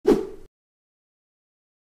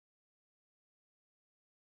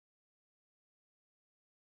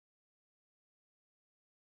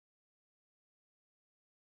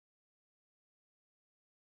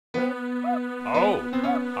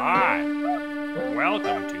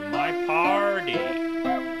Welcome to my party.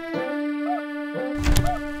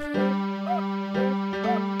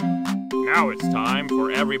 Now it's time for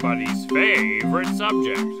everybody's favorite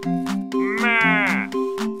subject, math.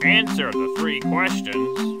 Answer the 3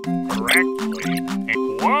 questions correctly.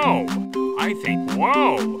 And whoa! I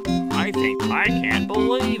think I can't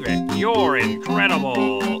believe it. You're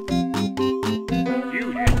incredible.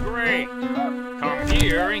 You did great. Come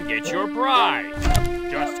here and get your prize.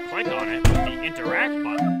 Just click on it with the interact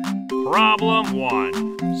button. Problem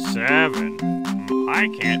 1, 7. I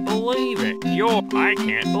can't believe it. I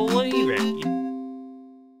can't believe it.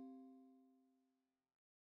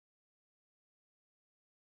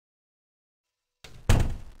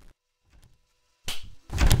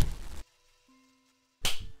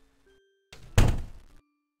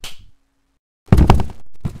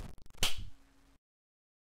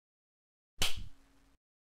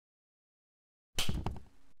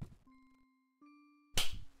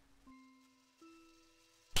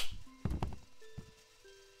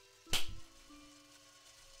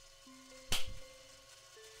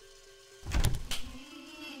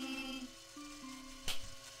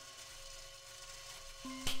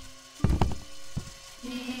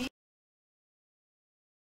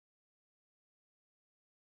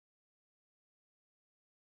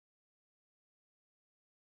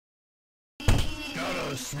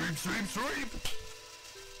 Gotta sweep, sweep, sweep!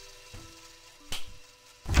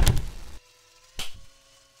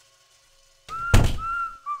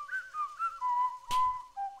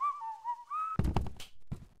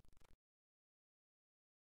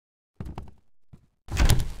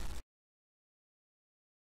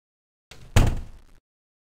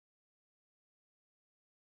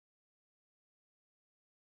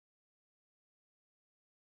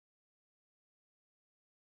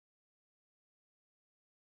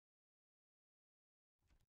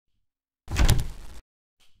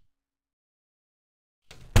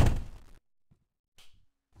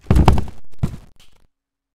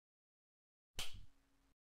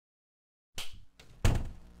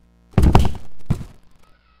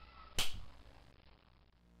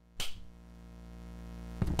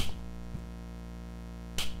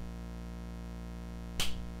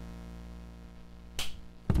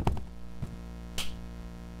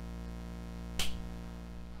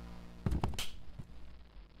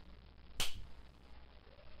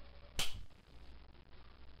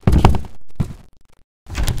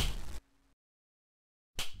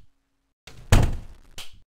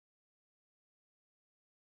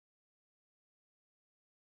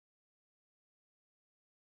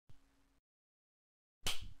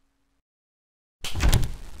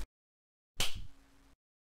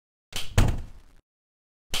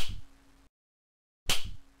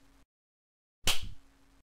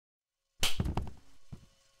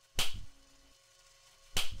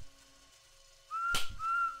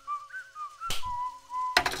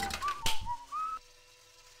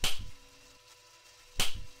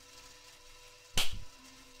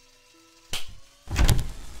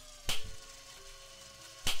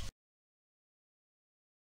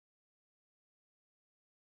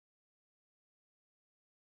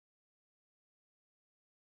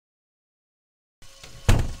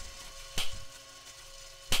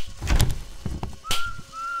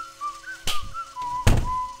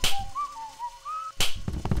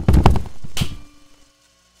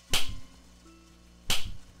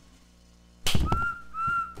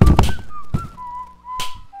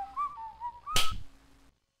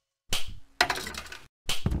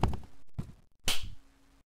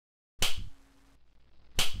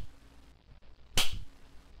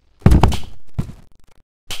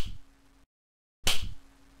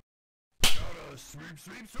 Sweep,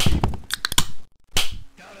 sweep, sweep!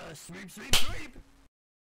 Gotta sweep, sweep, sweep!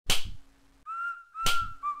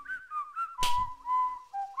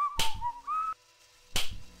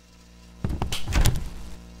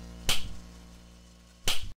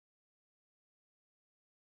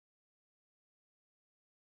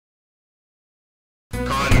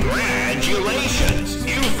 Congratulations!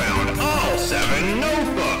 You found all 7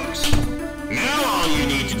 notebooks! Now all you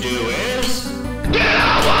need to do is... get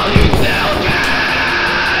out while you still can!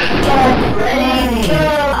 Ready, go!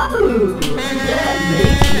 That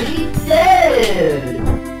makes me dead!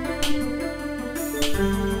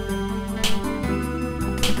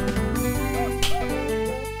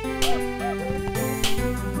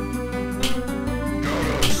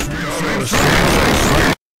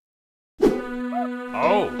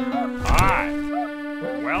 Oh, hi.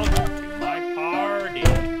 Welcome to my party.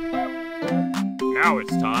 Now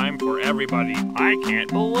it's time for everybody. I can't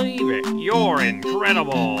believe it. You're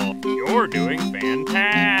incredible. You're doing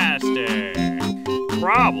fantastic.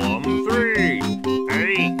 Problem 3.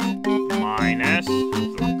 8 minus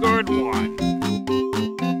the good one.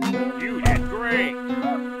 You did great.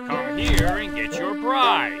 Come here and get your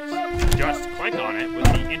prize. Just click on it with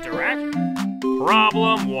the interact.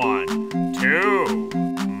 Problem 1. 2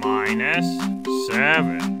 minus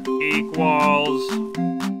 7 equals...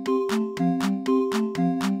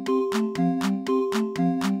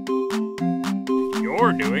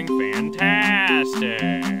 You're doing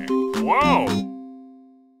fantastic. Whoa!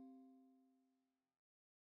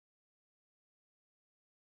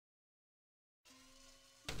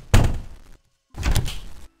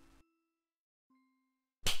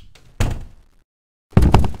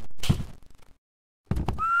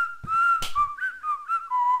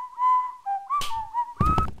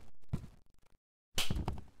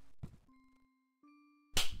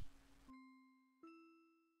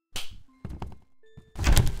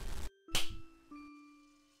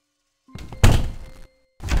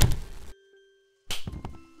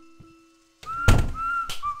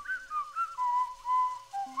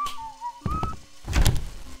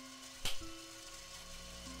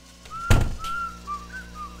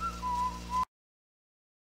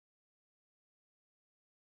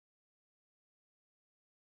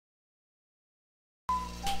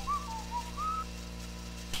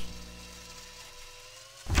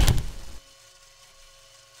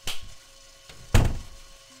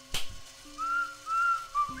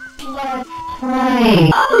 Let's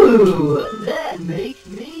play. Oh, that makes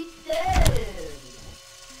me sad.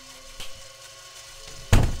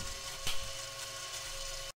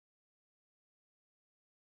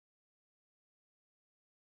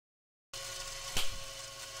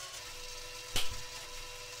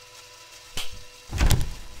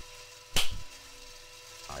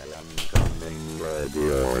 I am coming,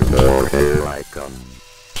 ready or no, here I come.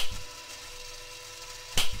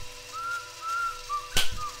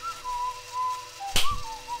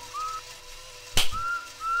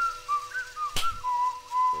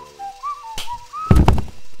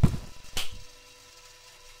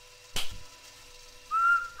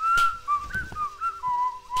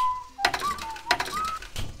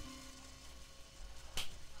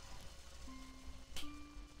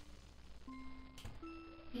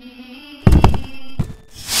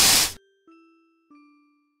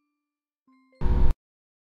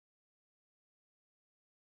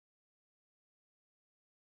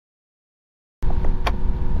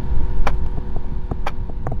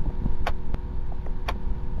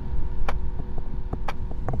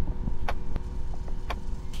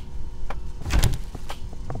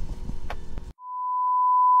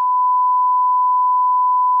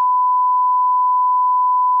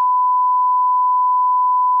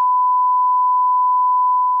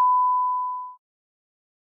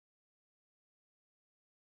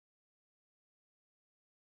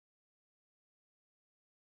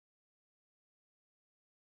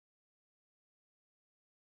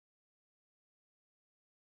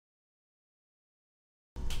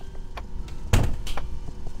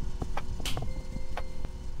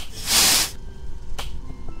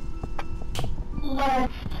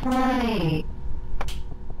 Let's play.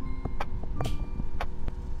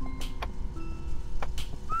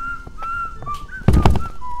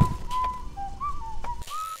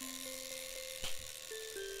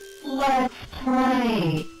 Let's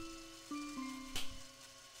play.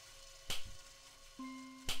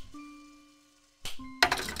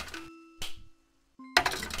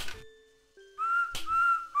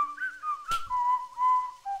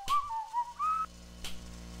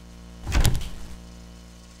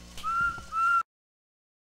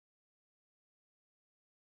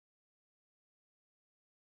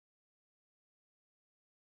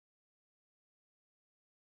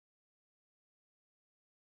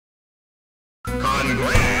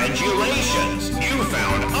 Congratulations! You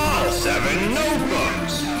found all 7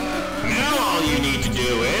 notebooks! Now all you need to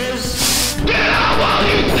do is... Get out while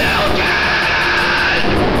you still can!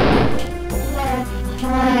 Let's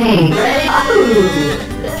play. Oh,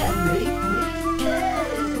 that makes me sad.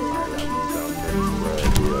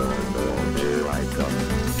 Here I come.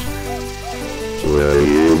 Will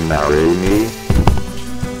you marry me?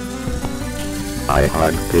 I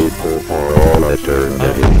hug people for all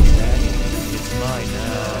eternity.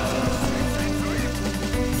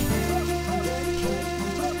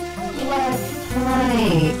 Let's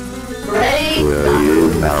play. Ready? Will you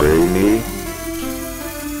marry me?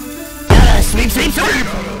 Sweep, sweep, sweep!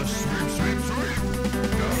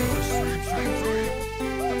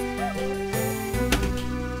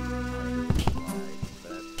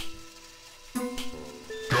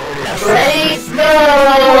 Ready? Go!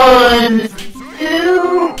 1,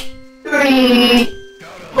 2, 3,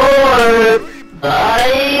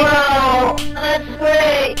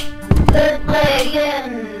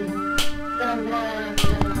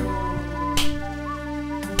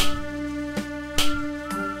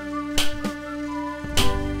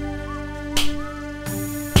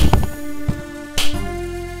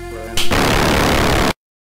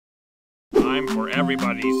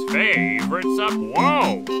 everybody's favorite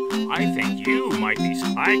Whoa! I think you might be.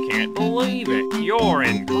 I can't believe it. You're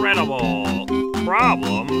incredible.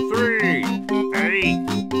 Problem 3. 8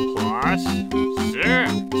 plus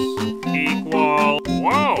 6 equal.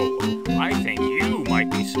 Whoa! I think you might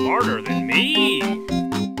be smarter than me. You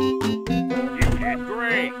did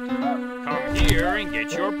great. Come here and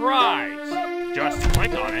get your prize. Just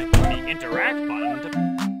click on it, the interact button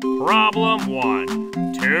to. Problem 1.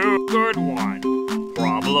 2. Good one.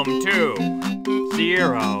 Problem 2.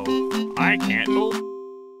 0. I can't believe.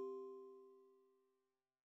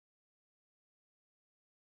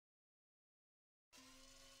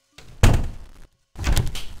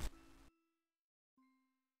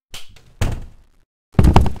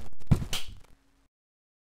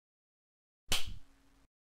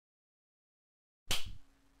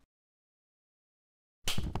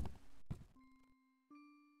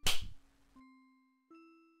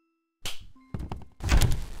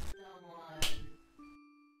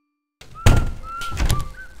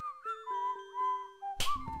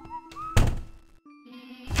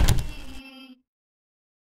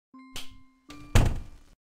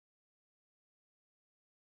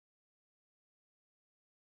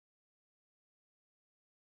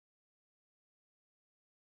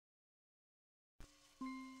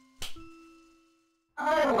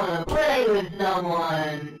 I wanna play with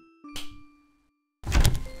someone.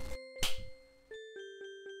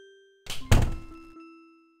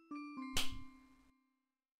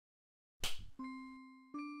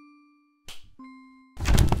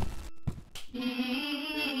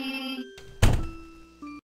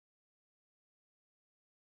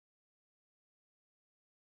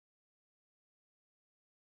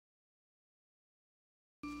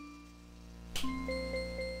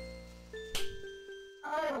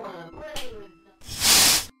 I wanna play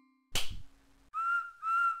with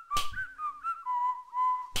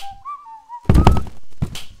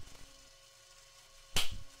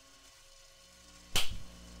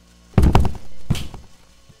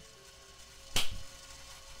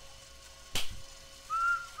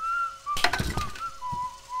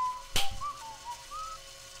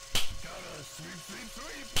Gotta sweep, sweep,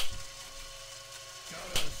 sweep.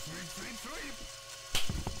 Gotta sweep, sweep, sweep.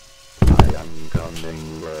 I am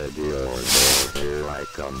coming, ready or not, here I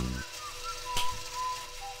come.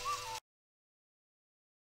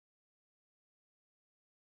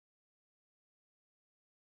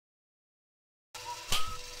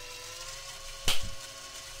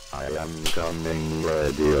 I am coming,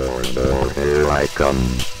 ready or not, here I come.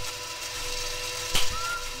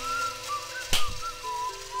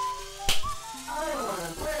 I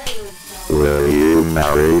wanna play with someone. Will you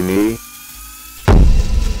marry me?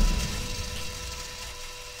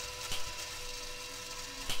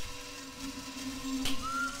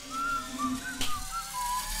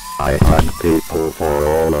 I hug people for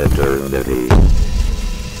all eternity.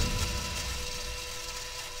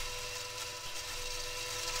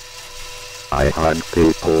 I hug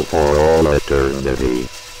people for all eternity.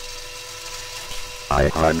 I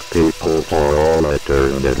hug people for all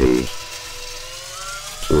eternity.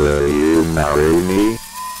 Will you marry me?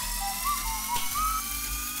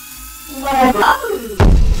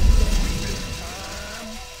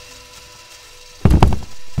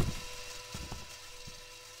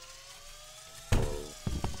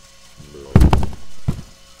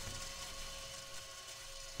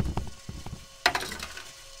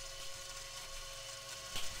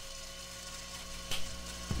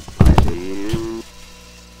 I see you,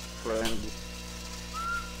 friend.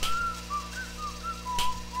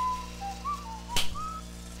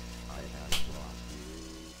 I have lost you.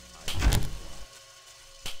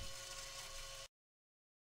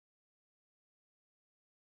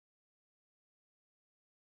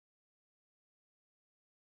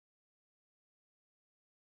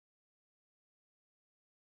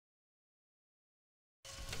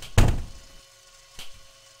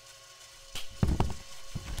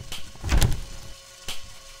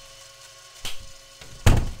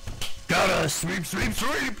 Gotta sweep, sweep,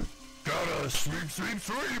 sweep. Gotta sweep, sweep,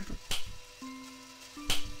 sweep.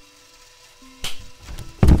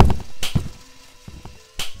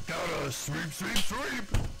 Gotta sweep, sweep,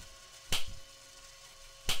 sweep.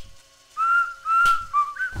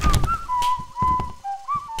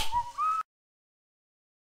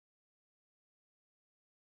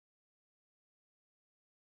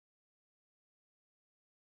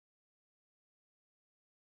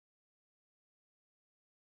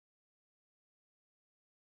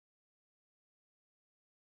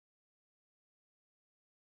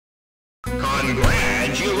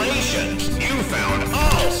 Congratulations! You found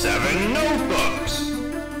all 7 notebooks!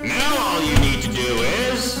 Now all you need to do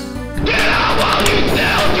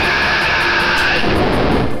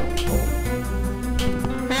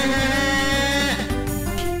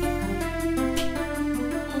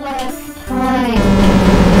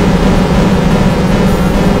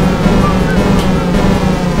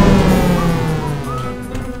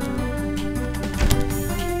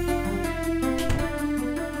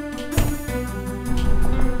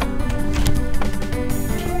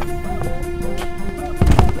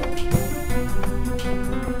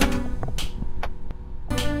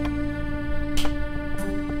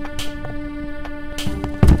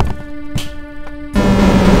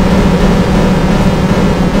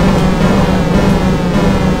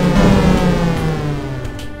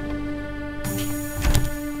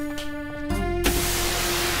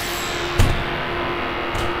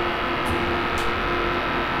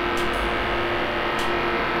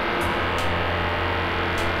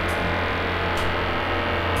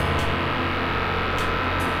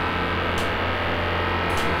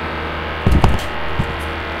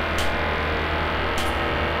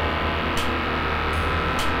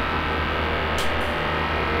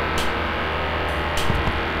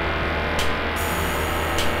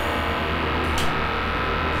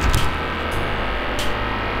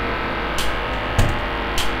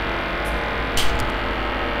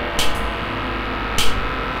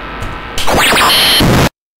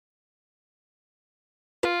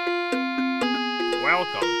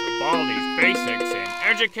welcome to Baldi's Basics in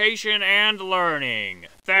Education and Learning.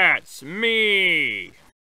 That's me!